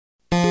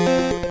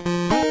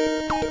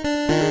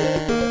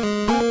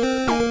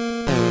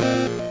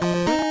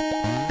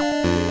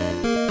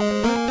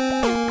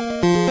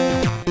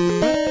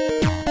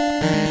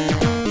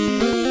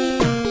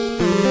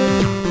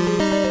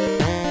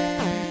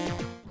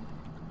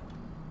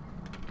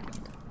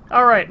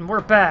Alright, and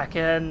we're back,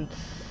 and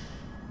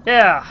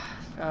yeah,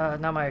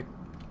 now my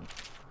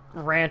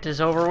rant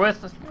is over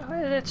with.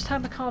 It's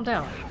time to calm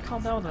down.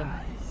 Calm down with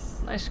a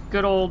nice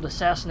good old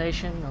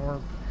assassination,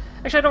 or...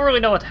 Actually, I don't really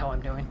know what the hell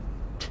I'm doing.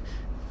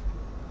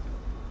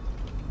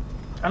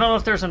 I don't know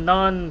if there's a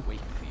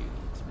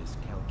Wakefield's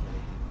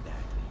miscalculated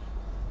badly.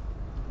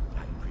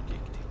 I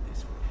predicted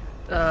this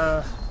would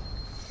happen.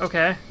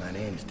 Okay. My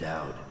name's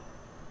Dowd.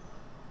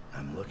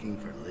 I'm looking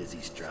for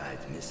Lizzie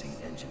Stride's missing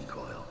engine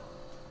coil.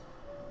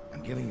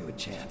 I'm giving you a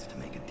chance to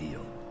make a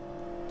deal.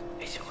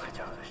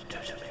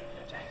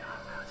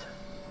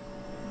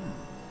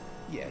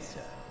 Yes,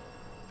 sir.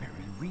 Very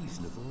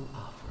reasonable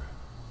offer.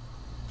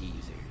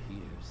 Geezer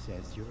here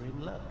says you're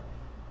in luck.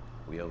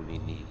 We only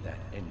need that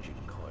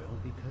engine coil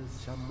because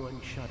someone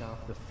shut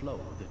off the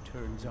flow that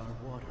turns our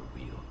water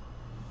wheel.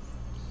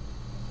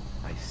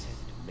 I sent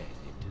men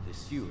into the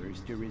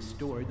sewers to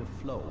restore the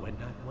flow, and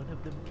not one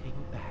of them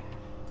came back.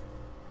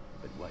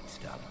 But what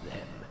stopped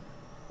them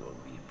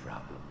won't be a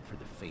problem for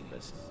the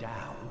famous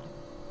Dowd,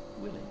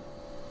 will it?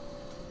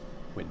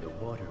 When the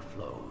water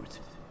flows,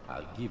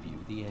 I'll give you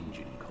the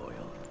engine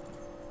coil.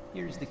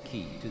 Here's the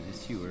key to the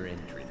sewer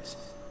entrance,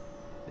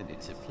 and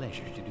it's a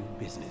pleasure to do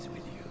business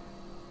with you,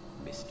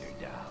 Mr.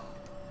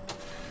 Dowd.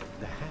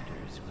 The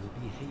Hatters will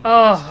behave.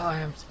 Oh, I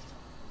am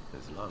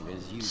as long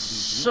as you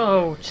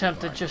so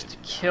tempted just to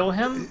kill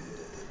him,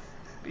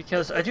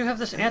 because I do have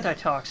this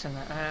antitoxin.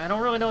 I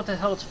don't really know what the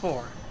hell it's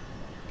for.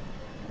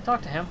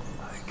 Talk to him.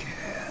 I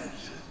can't.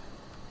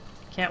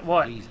 Can't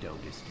what? Please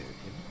don't disturb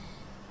him.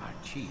 Our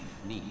chief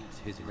needs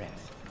his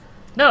rest.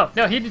 No,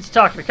 he needs to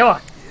talk to me. Come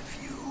on. If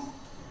you...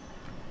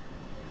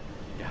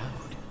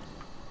 Dowd,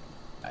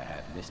 I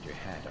have Mr.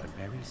 Hat on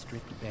very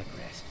strict bed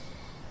rest.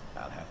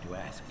 I'll have to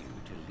ask you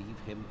to leave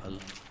him alone.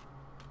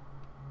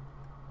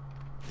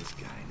 This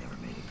guy never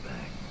made it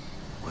back.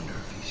 Wonder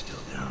if he's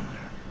still down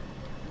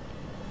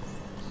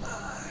there.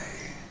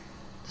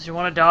 Does he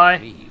want to die?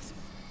 Please.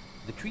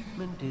 The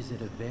treatment is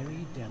at a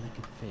very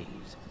delicate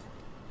phase.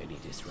 Any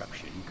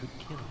disruption could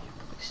kill him.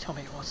 Please tell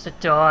me he wants to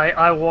die.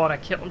 I want to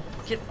kill him.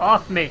 Get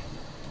off me.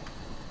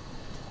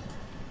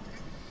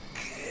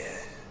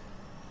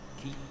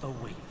 Keep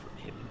away from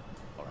him,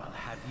 or I'll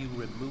have you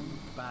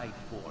removed by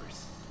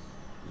force.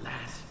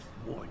 Last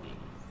warning.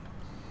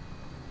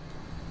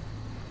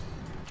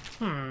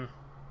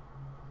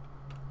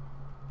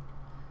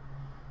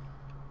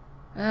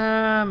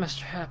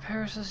 Mr. Hat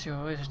Paris, you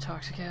always a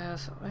toxic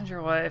ass, and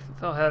your wife,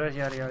 fell-headed,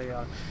 yada yada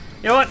yada.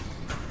 You know what?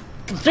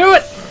 Let's do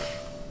it!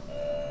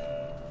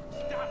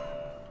 Stop!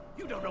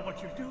 You don't know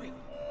what you're doing.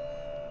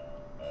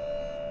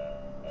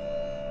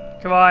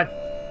 Come on.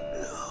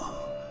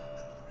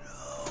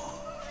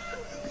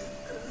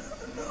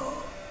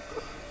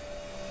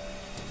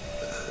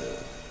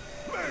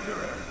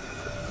 Murderer!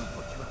 Who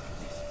put you up to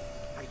this?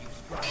 Are you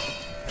strong?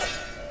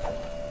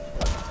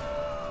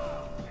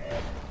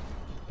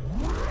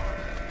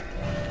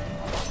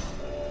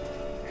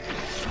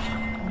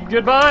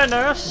 Goodbye,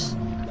 nurse.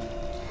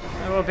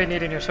 I won't be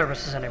needing your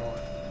services anymore.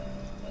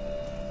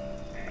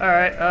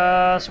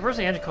 Alright, so where's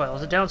the engine coil?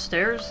 Is it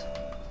downstairs?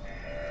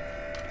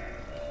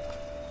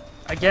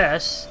 I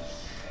guess.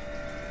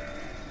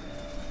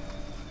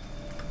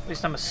 At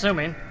least I'm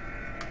assuming.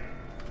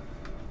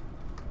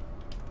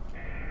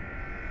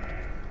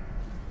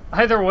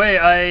 Either way,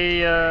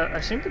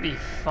 I seem to be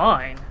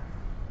fine.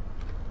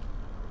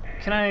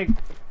 Can I...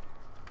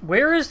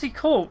 Where is the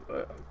code?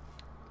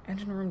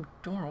 Engine room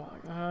door.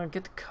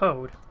 Get the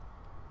code.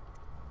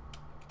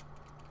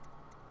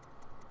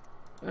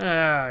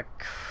 Ah,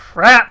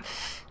 crap!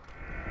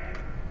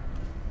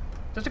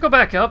 Does it go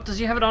back up? Does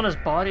he have it on his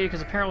body?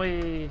 Because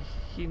apparently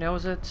he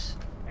knows it.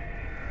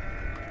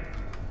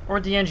 Or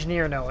did the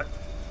engineer know it?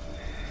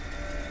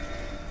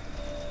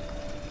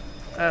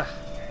 Ugh.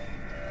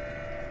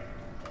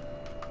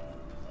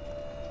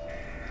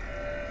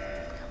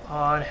 Come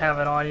on, have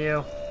it on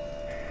you.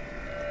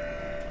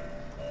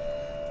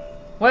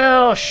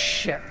 Well,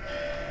 shit.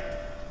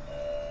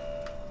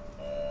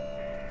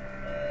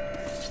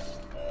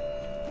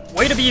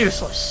 Way to be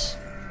useless.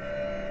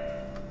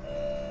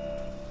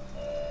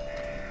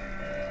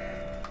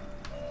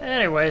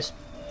 Anyways,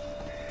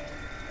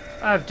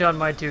 I've done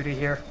my duty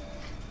here.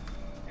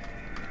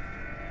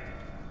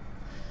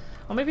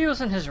 Well, maybe it was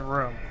in his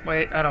room.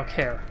 Wait, I don't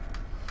care.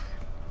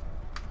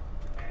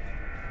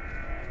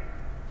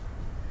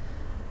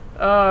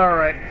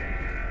 Alright.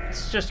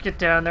 Let's just get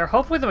down there.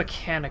 Hopefully the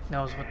mechanic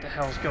knows what the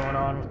hell's going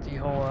on with the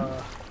whole,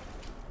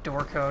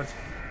 door code.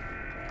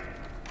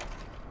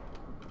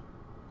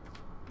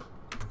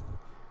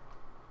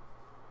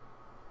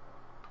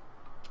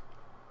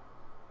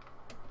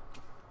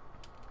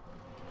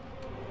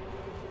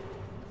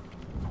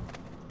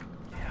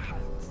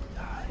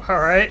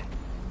 Alright.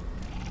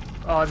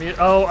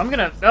 Oh, I'm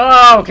gonna...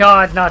 Oh,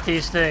 God, not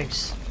these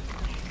things.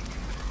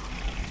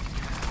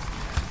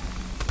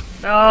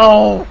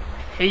 No!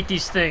 Hate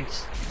these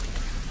things.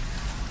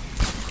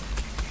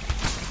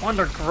 One,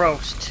 they're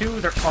gross. Two,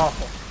 they're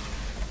awful.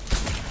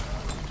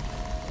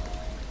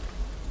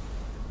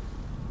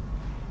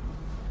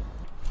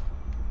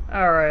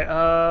 Alright,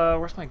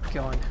 where's my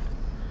gun?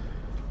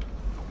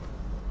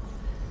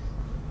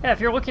 Yeah, if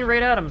you're looking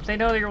right at them, if they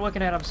know that you're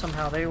looking at them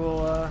somehow, they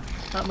will,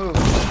 not move.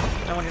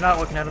 And when you're not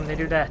looking at them, they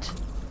do that.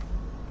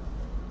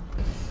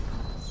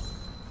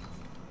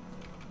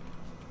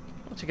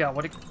 What you got?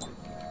 What do you...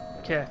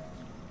 Okay.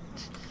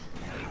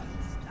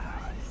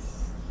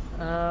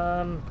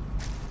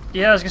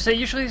 Yeah, I was gonna say,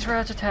 usually these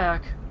rats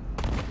attack.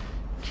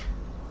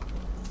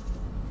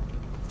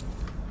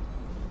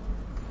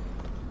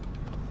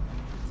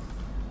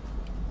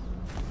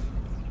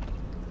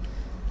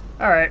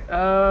 Alright, do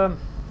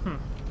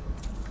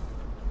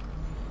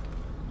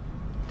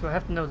I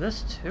have to know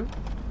this too?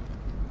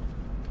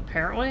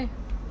 Apparently?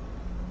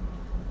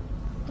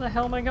 Where the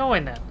hell am I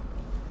going then?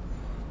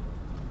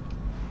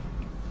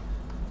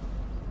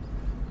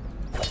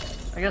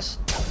 I guess...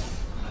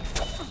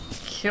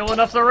 kill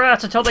enough of the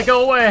rats until they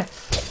go away!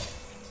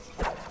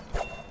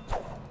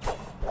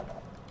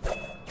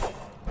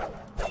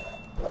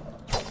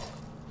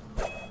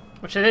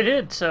 Which they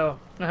did, so...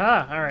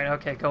 Aha! Alright,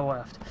 okay, go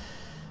left.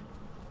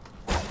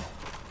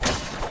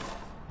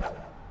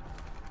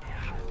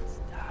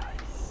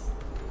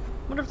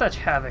 I wonder if that's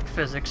Havoc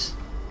physics.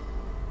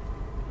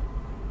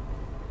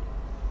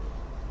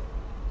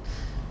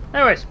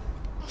 Anyways.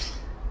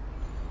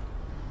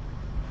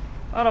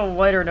 On a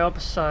lighter note,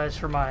 besides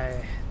for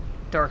my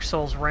Dark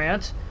Souls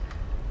rant,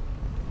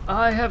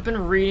 I have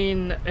been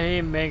reading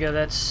a manga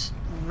that's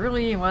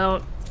really,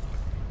 well,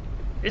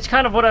 it's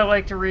kind of what I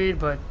like to read,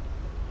 but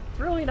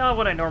really not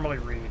what I normally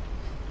read.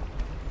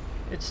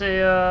 It's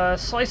a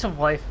slice of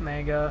life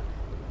manga,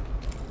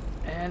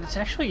 and it's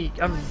actually,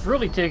 I'm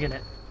really digging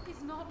it.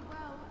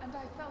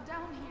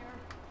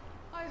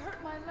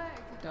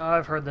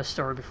 I've heard this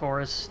story before.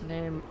 His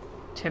name,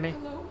 Timmy.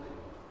 Hello?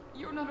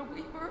 You're not a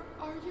weeper,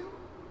 are you?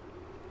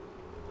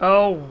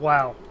 Oh,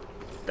 wow.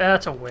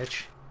 That's a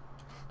witch.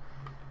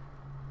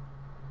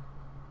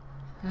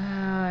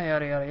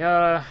 Yada yada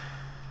yada.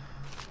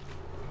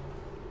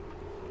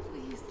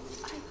 Please,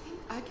 I think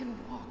I can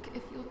walk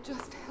if you'll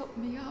just help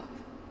me up.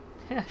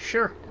 Yeah,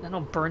 sure. And then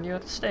I'll burn you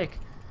at the stake.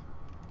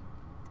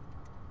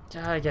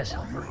 I guess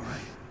I'll burn you.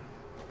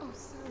 Oh,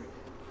 sir,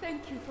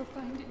 thank you for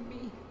finding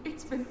me.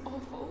 It's been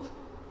awful.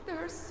 There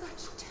are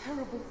such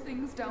terrible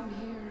things down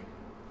here.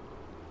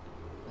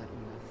 But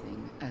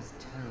nothing as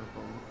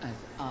terrible as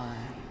I.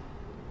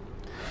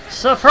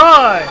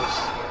 Surprise!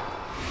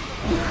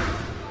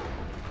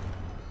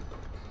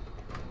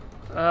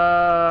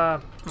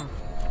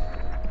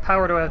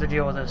 Power do I have to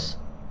deal with this?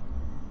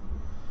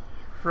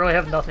 Really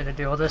have nothing to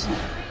deal with this.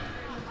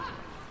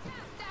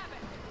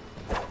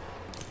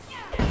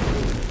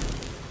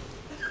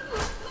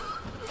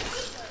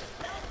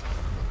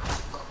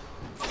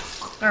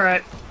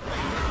 Alright.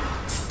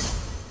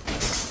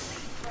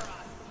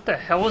 What the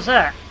hell was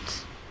that?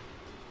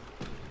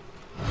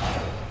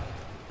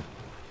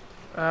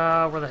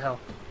 Where the hell?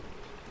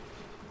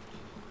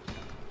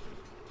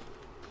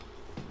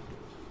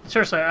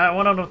 Seriously, I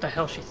want to know what the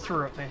hell she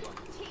threw at me.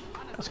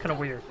 That's kind of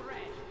weird.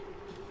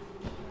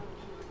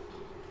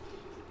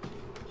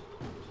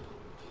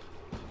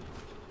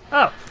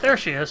 Oh, there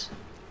she is.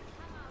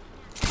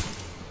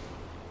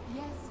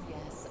 Yes,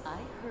 yes, I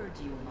heard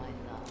you, my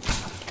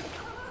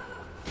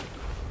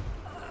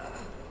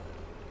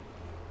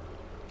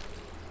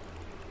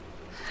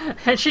love.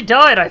 And she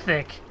died, I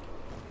think.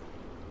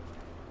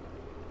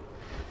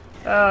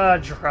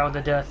 Drowned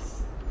to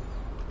death.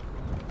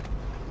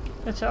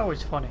 It's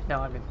always funny. No,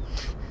 I mean,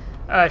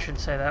 I shouldn't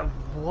say that.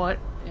 What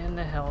in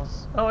the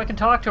hell's... Oh, I can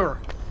talk to her.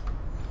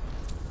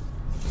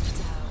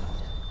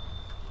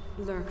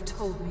 Lurk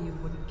told me you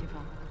wouldn't give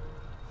up,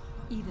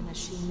 even as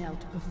she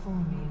knelt before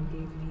me and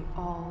gave me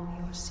all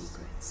your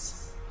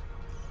secrets.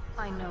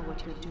 I know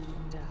what you're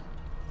doing, Dad.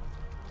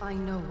 I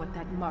know what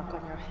that mark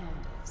on your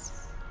hand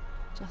is,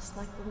 just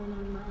like the one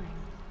on mine.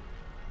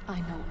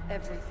 I know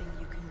everything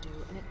you can do,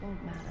 and it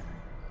won't matter.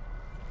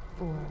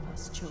 4 of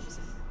us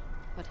chosen,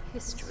 but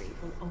history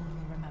will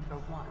only remember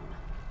one.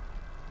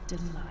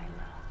 Delilah.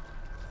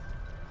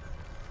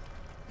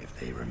 If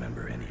they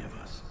remember any of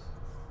us.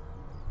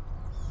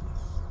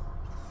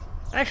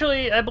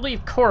 Actually, I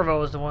believe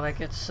Corvo is the one that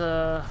gets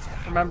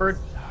remembered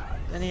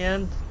in the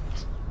end.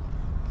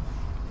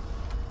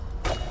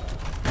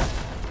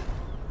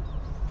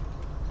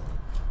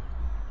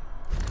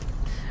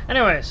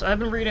 Anyways, I've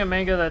been reading a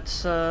manga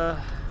that's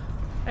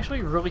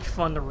actually really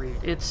fun to read.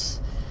 It's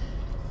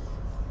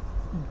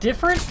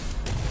different.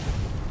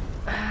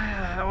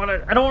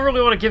 I don't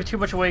really want to give too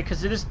much away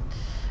because it is.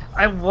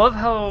 I love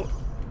how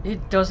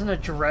it doesn't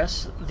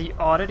address the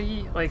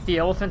oddity. Like the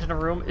elephant in the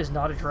room is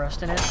not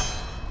addressed in it.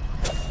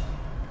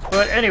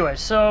 But anyway,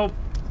 so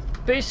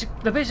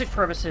the basic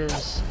premise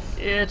is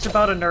it's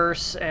about a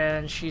nurse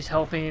and she's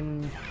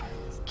helping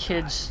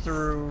kids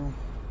through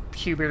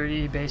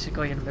puberty,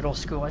 basically in middle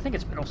school. I think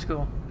it's middle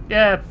school.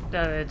 Yeah,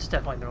 it's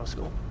definitely middle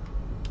school.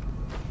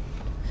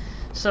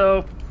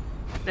 So,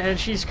 and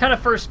she's kind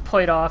of first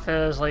played off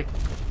as like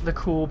the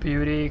cool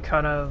beauty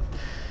kind of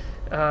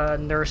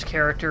nurse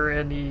character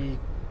in the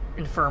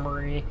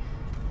infirmary,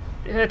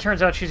 it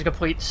turns out she's a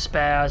complete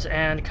spaz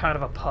and kind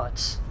of a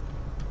putz.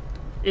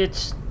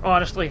 It's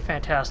honestly a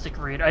fantastic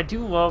read. I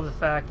do love the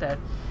fact that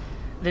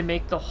they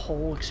make the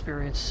whole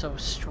experience so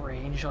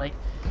strange. Like,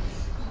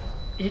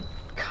 it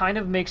kind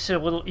of makes it a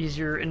little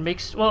easier. It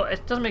makes, well,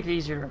 it doesn't make it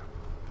easier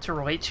to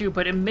relate to,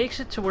 but it makes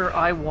it to where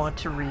I want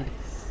to read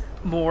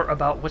more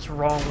about what's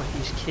wrong with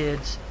these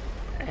kids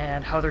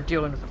and how they're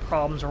dealing with the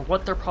problems, or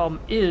what their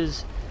problem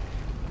is,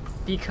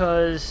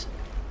 because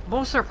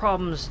most of their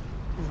problems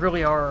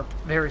really are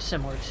very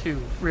similar to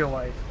real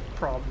life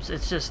problems.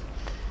 It's just,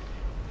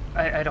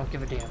 I don't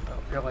give a damn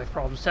about real life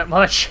problems that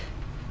much.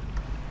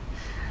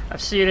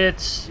 I've seen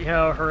it, you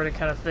know, heard it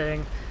kind of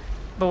thing,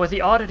 but with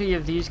the oddity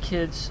of these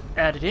kids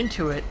added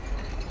into it,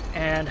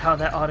 and how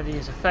that oddity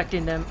is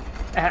affecting them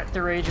at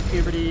their age of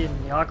puberty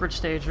and the awkward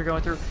stage they're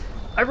going through,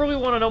 I really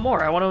want to know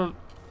more. I want to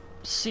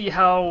see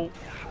how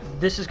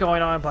this is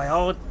going on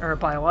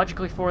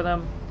biologically for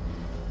them,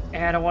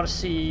 and I want to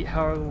see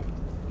how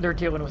they're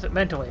dealing with it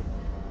mentally.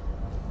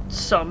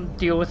 Some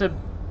deal with it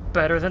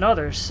better than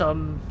others.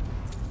 Some,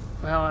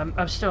 well,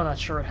 I'm still not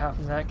sure what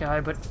happened to that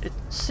guy, but it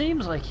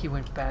seems like he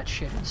went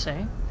batshit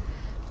insane.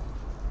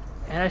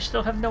 And I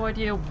still have no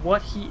idea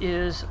what he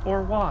is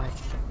or why.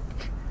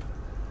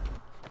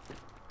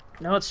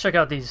 Now let's check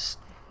out these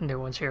new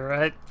ones here.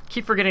 I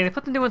keep forgetting they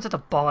put the new ones at the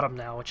bottom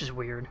now, which is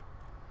weird.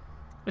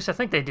 At least I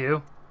think they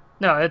do.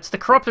 No, it's the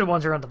corrupted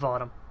ones are at the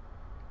bottom.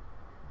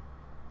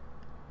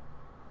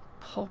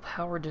 Pull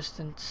power,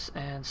 distance,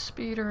 and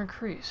speed are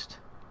increased.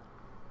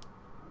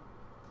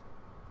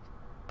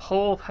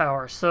 Pull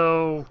power,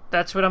 so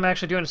that's what I'm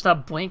actually doing. It's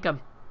not blink,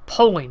 I'm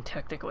pulling,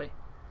 technically.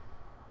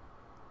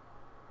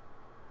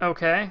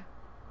 Okay.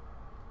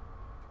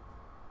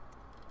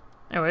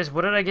 Anyways,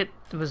 what did I get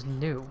that was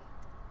new?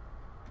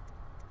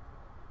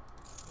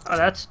 Oh,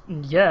 that's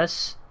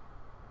yes.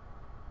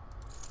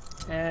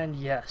 And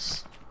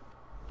yes.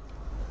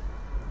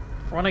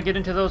 For when I get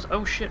into those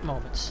oh shit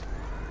moments.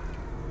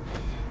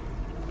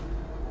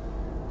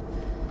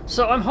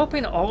 So I'm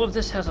hoping all of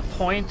this has a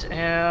point,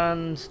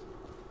 and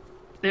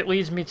it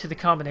leads me to the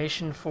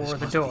combination for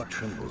the door.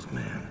 Trimble's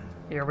man.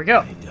 Here we go.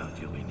 I doubt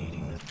you'll be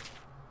needing it.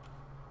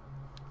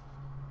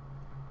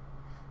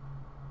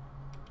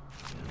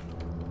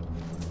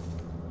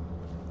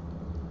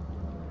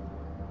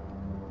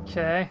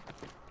 Okay.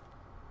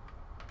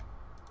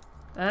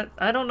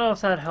 I don't know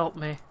if that helped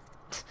me.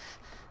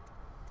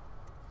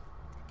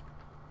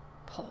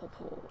 Pull,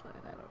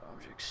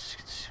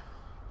 objects.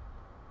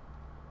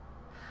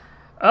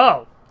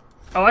 Oh!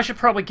 Oh, I should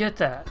probably get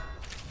that.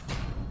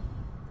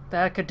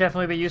 That could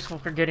definitely be useful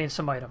for getting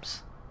some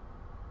items.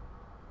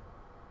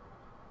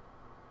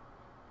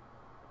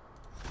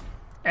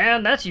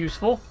 And that's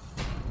useful.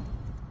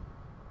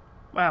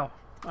 Wow.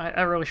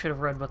 I really should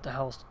have read what the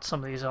hell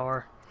some of these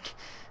are.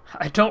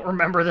 I don't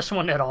remember this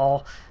one at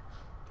all.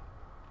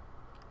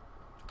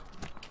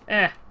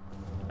 I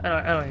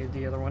don't need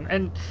the other one.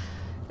 And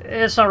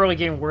it's not really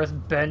game worth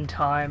bend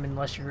time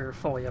unless you're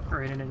fully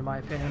upgraded, in my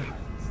opinion.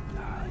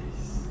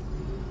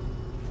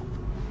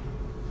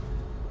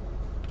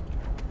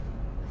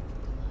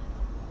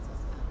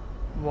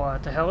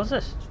 What the hell is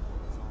this?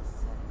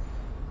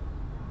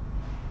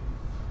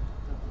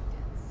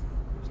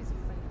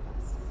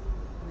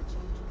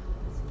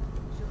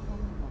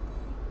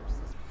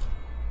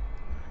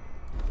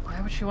 Why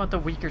would she want the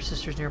weaker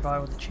sisters nearby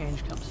when the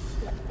change comes?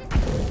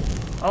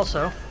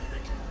 Also,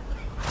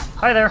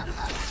 hi there.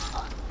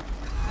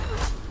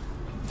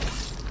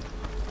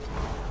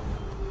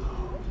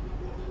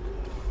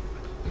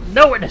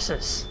 No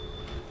witnesses.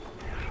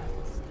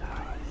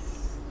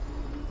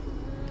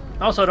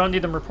 Also, I don't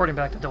need them reporting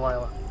back to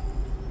Delilah.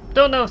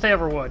 Don't know if they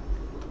ever would.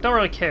 Don't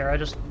really care, I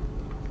just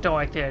don't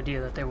like the idea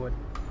that they would.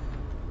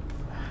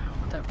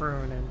 With that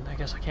rune, and I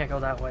guess I can't go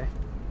that way.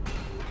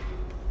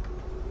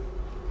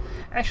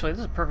 Actually, this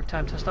is a perfect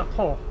time to test out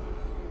pole.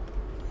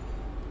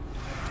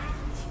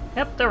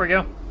 Yep, there we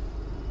go.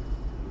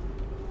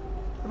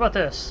 What about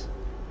this?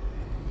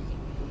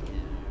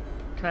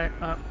 Okay,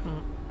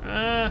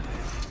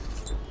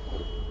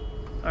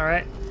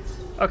 alright.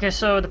 Okay,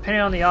 so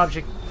depending on the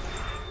object,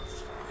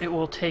 it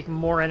will take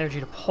more energy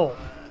to pull.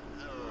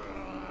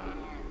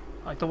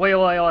 Like the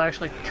whale oil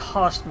actually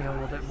cost me a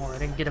little bit more. I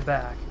didn't get it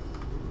back.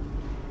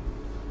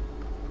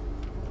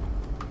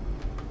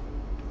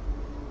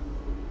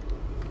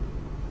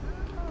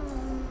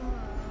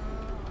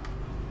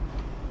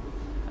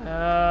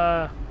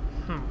 I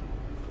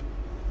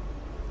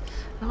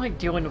don't like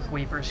dealing with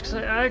Weepers, because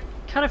I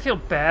kind of feel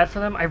bad for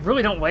them. I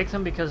really don't like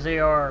them because they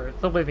are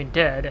the living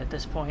dead at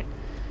this point.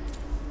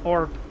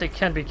 Or they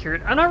can be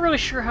cured. I'm not really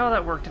sure how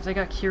that worked, if they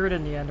got cured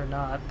in the end or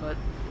not, but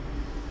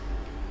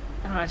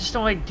I don't know, I just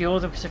don't like dealing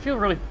with them because I feel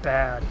really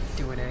bad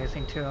doing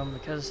anything to them,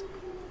 because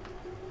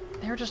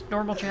they're just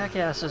normal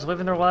jackasses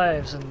living their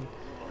lives, and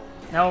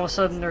now all of a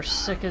sudden they're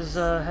sick as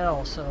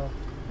hell, so,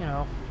 you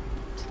know.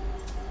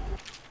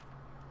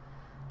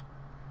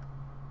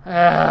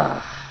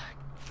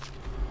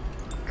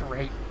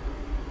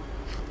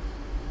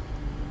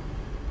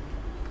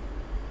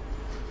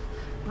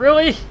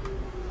 Great.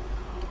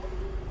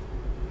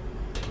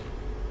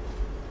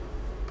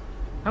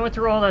 I went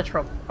through all that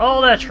trouble.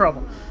 All that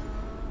trouble.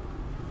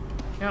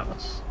 Yeah,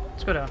 let's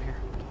go down here.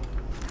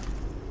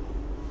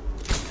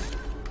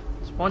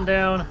 There's one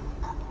down.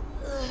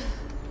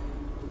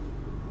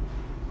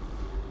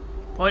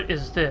 What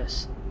is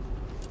this?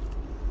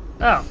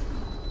 Oh.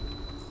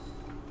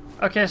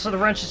 Okay, so the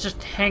wrench is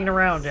just hanging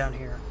around down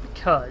here.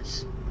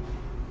 Because.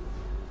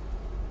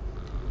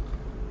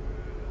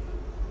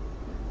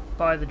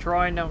 By the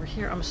drawing over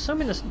here. I'm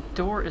assuming this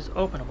door is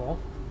openable.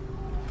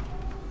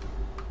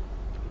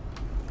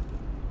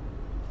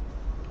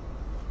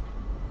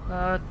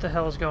 What the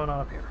hell is going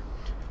on up here?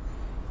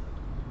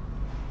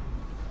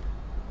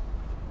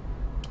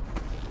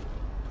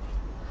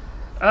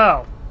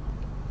 Oh.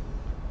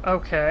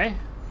 Okay.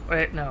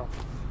 Wait, no.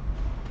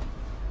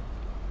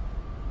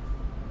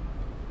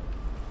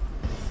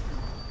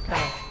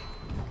 Okay.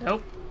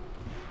 Nope.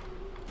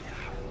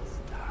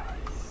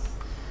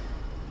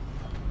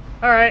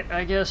 Alright,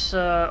 I guess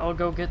I'll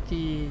go get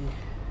the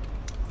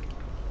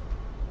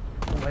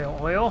whale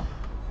oil.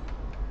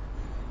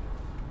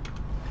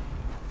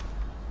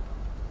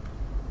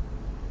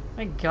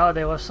 Thank God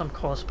they left some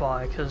close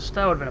by, because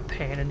that would have been a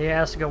pain in the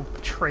ass to go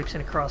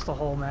traipsing across the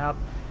whole map.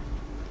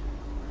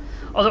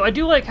 Although I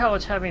do like how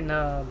it's having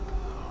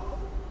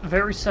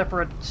very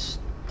separate...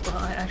 Well,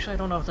 actually, I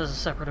don't know if this is a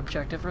separate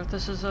objective or if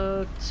this is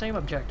a same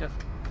objective.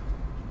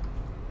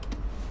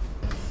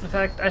 In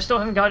fact, I still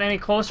haven't gotten any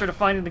closer to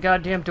finding the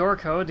goddamn door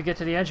code to get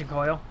to the engine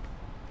coil.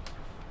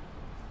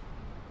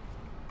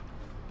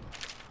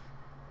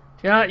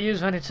 Do not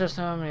use venting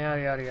system,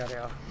 yada yada yada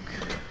yada.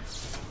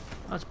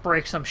 Let's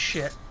break some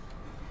shit.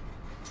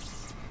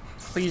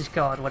 Please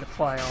God, let it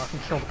fly off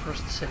and kill the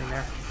person sitting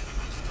there.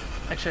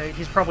 Actually,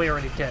 he's probably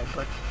already dead,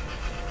 but...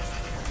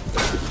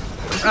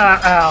 Ah,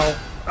 ow!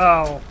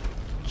 Oh,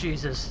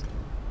 Jesus.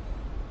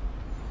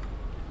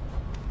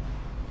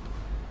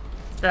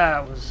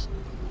 That was...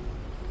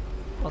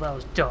 Well, that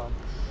was dumb.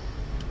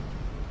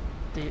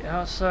 The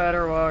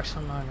outsider walks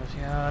among us,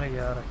 yada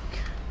yada.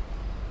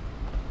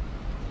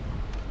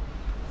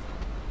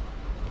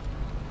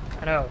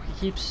 I know, he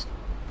keeps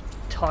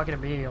talking to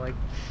me like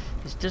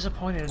he's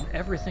disappointed in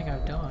everything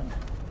I've done.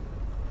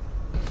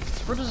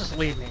 So where does this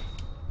lead me?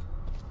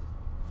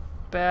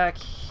 Back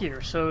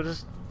here. So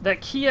does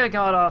that key I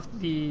got off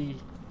the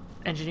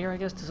engineer, I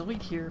guess, does it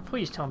lead here?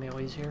 Please tell me it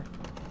leads here.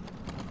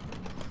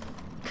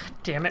 God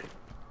damn it.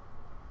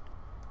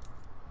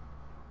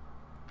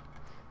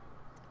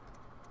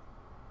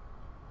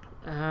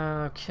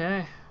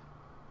 Okay.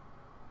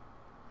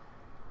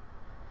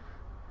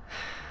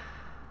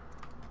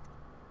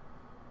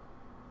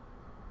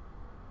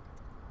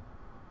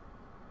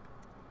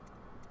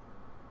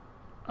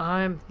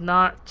 I'm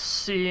not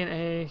seeing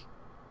a...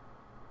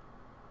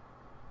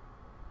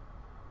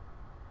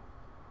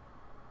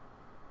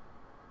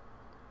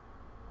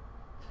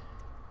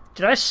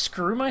 Did I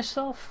screw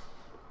myself?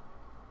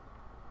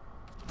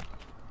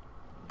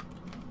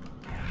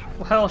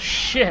 Well,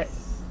 shit.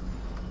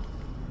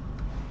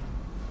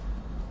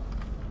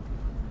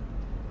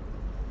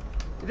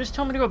 They just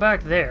told me to go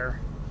back there,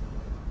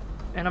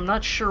 and I'm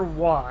not sure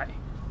why.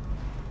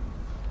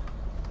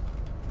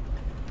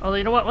 Although,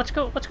 you know what? Let's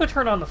go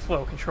turn on the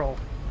flow control.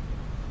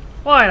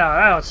 Why not?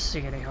 I don't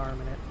see any harm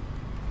in it.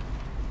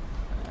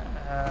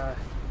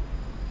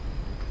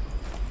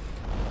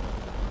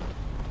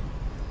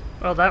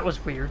 Well, that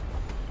was weird.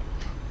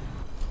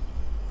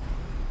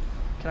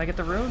 Can I get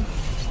the rune?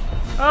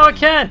 Oh, I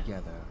can!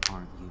 Together,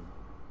 aren't you?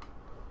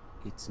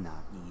 It's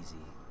not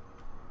easy.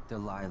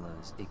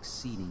 Delilah's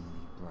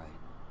exceedingly bright.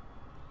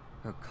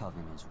 Her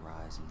coven is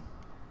rising,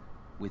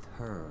 with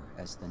her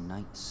as the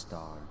night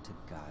star to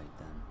guide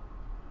them.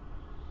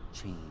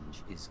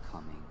 Change is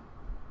coming,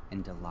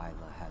 and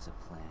Delilah has a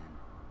plan.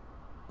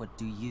 What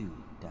do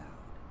you, Dowd?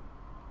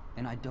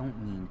 And I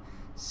don't mean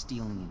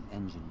stealing an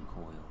engine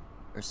coil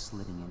or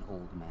slitting an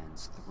old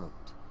man's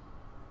throat.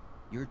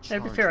 You're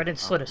To be fair, I didn't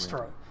slit his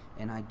upriver, throat.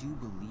 and I do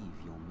believe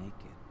you'll make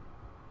it.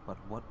 But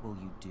what will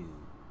you do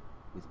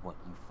with what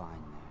you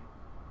find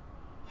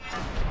there?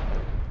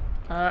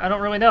 I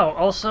don't really know.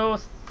 Also,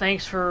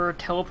 thanks for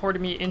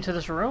teleporting me into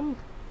this room.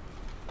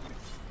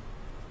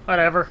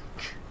 Whatever.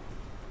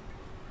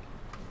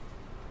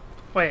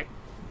 Wait.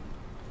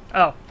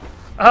 Oh.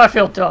 I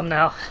feel dumb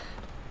now.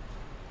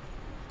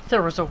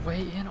 There was a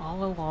way in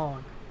all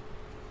along.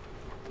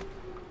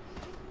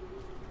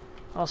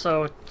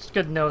 Also, it's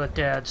good to know that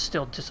Dad's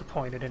still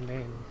disappointed in me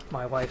and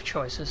my life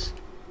choices.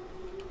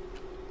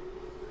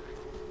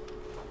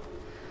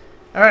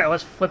 Alright,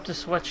 let's flip this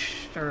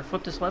switch, or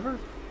flip this lever,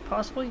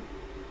 possibly?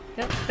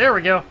 Yep, there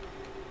we go.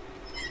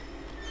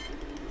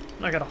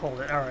 I gotta hold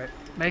it, alright.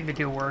 Make me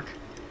do work.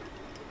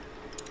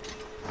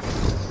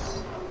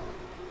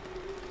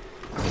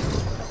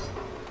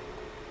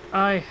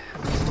 I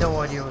have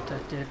no idea what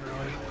that did,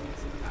 really.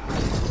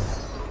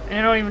 And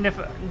I don't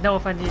even know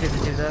if I needed to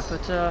do that,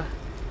 but,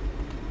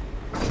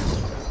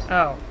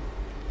 oh.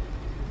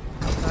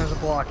 There's a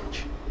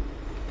blockage.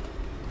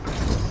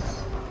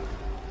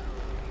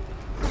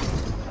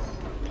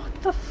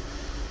 What the f...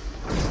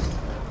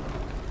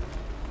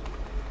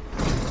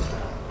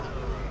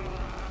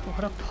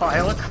 What a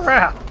pile of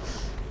crap!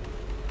 Is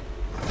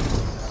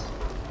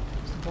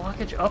the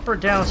blockage up or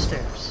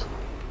downstairs?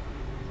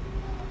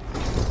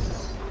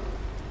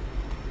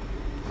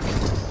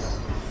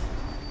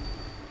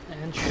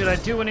 And should I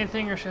do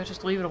anything or should I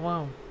just leave it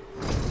alone?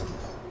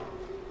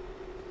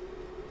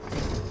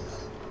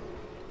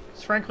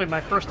 It's frankly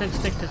my first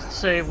instinct is to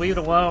say leave it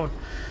alone.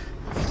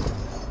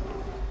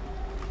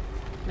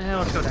 Now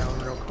let's go down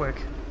real quick.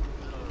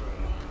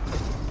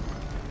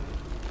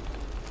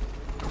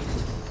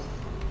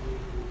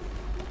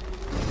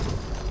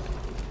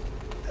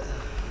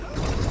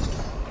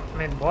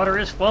 I mean, water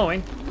is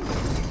flowing.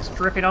 It's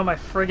dripping on my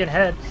friggin'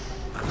 head.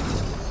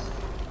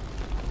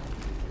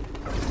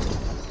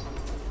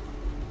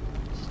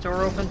 Is this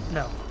door open?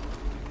 No.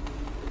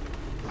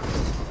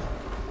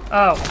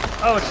 Oh,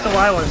 it's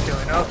Delilah's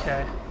doing.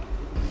 Okay.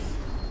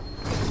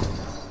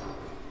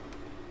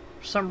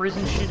 For some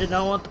reason, she did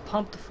not want the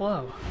pump to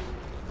flow.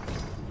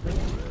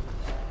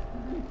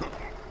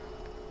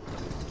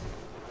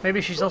 Maybe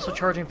she's also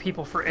charging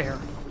people for air.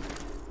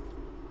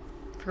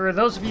 For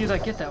those of you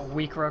that get that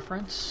weak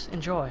reference,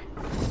 enjoy.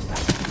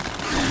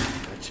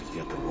 That should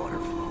get the water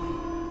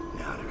flowing.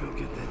 Now to go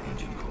get that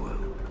engine coil.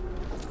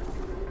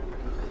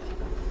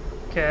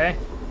 Okay.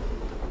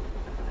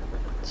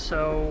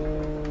 So,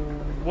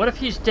 what if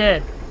he's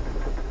dead?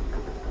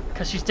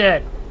 'Cause he's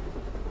dead.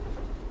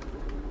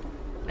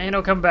 Ain't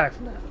no coming back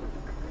from that.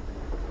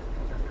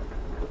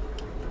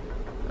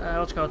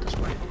 Let's go out this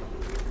way.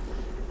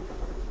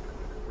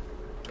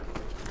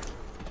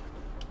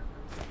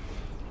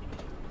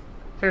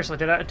 Seriously,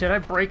 did I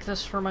break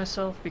this for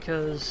myself?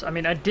 Because, I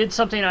mean, I did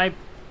something I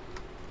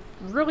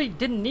really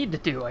didn't need to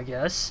do, I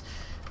guess.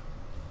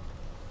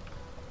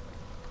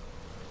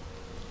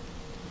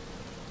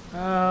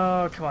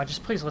 Oh, come on,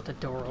 just please let the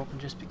door open,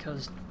 just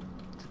because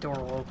the door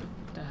will open.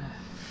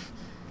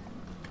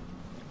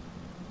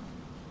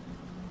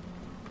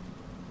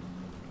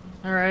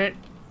 Alright.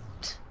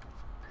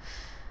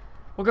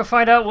 We'll go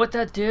find out what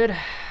that did.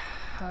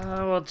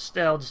 I'll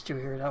just do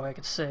here, that way I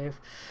can save.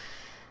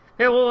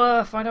 Yeah,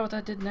 we'll find out what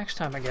that did next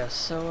time, I guess.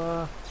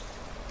 So,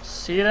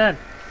 see you then.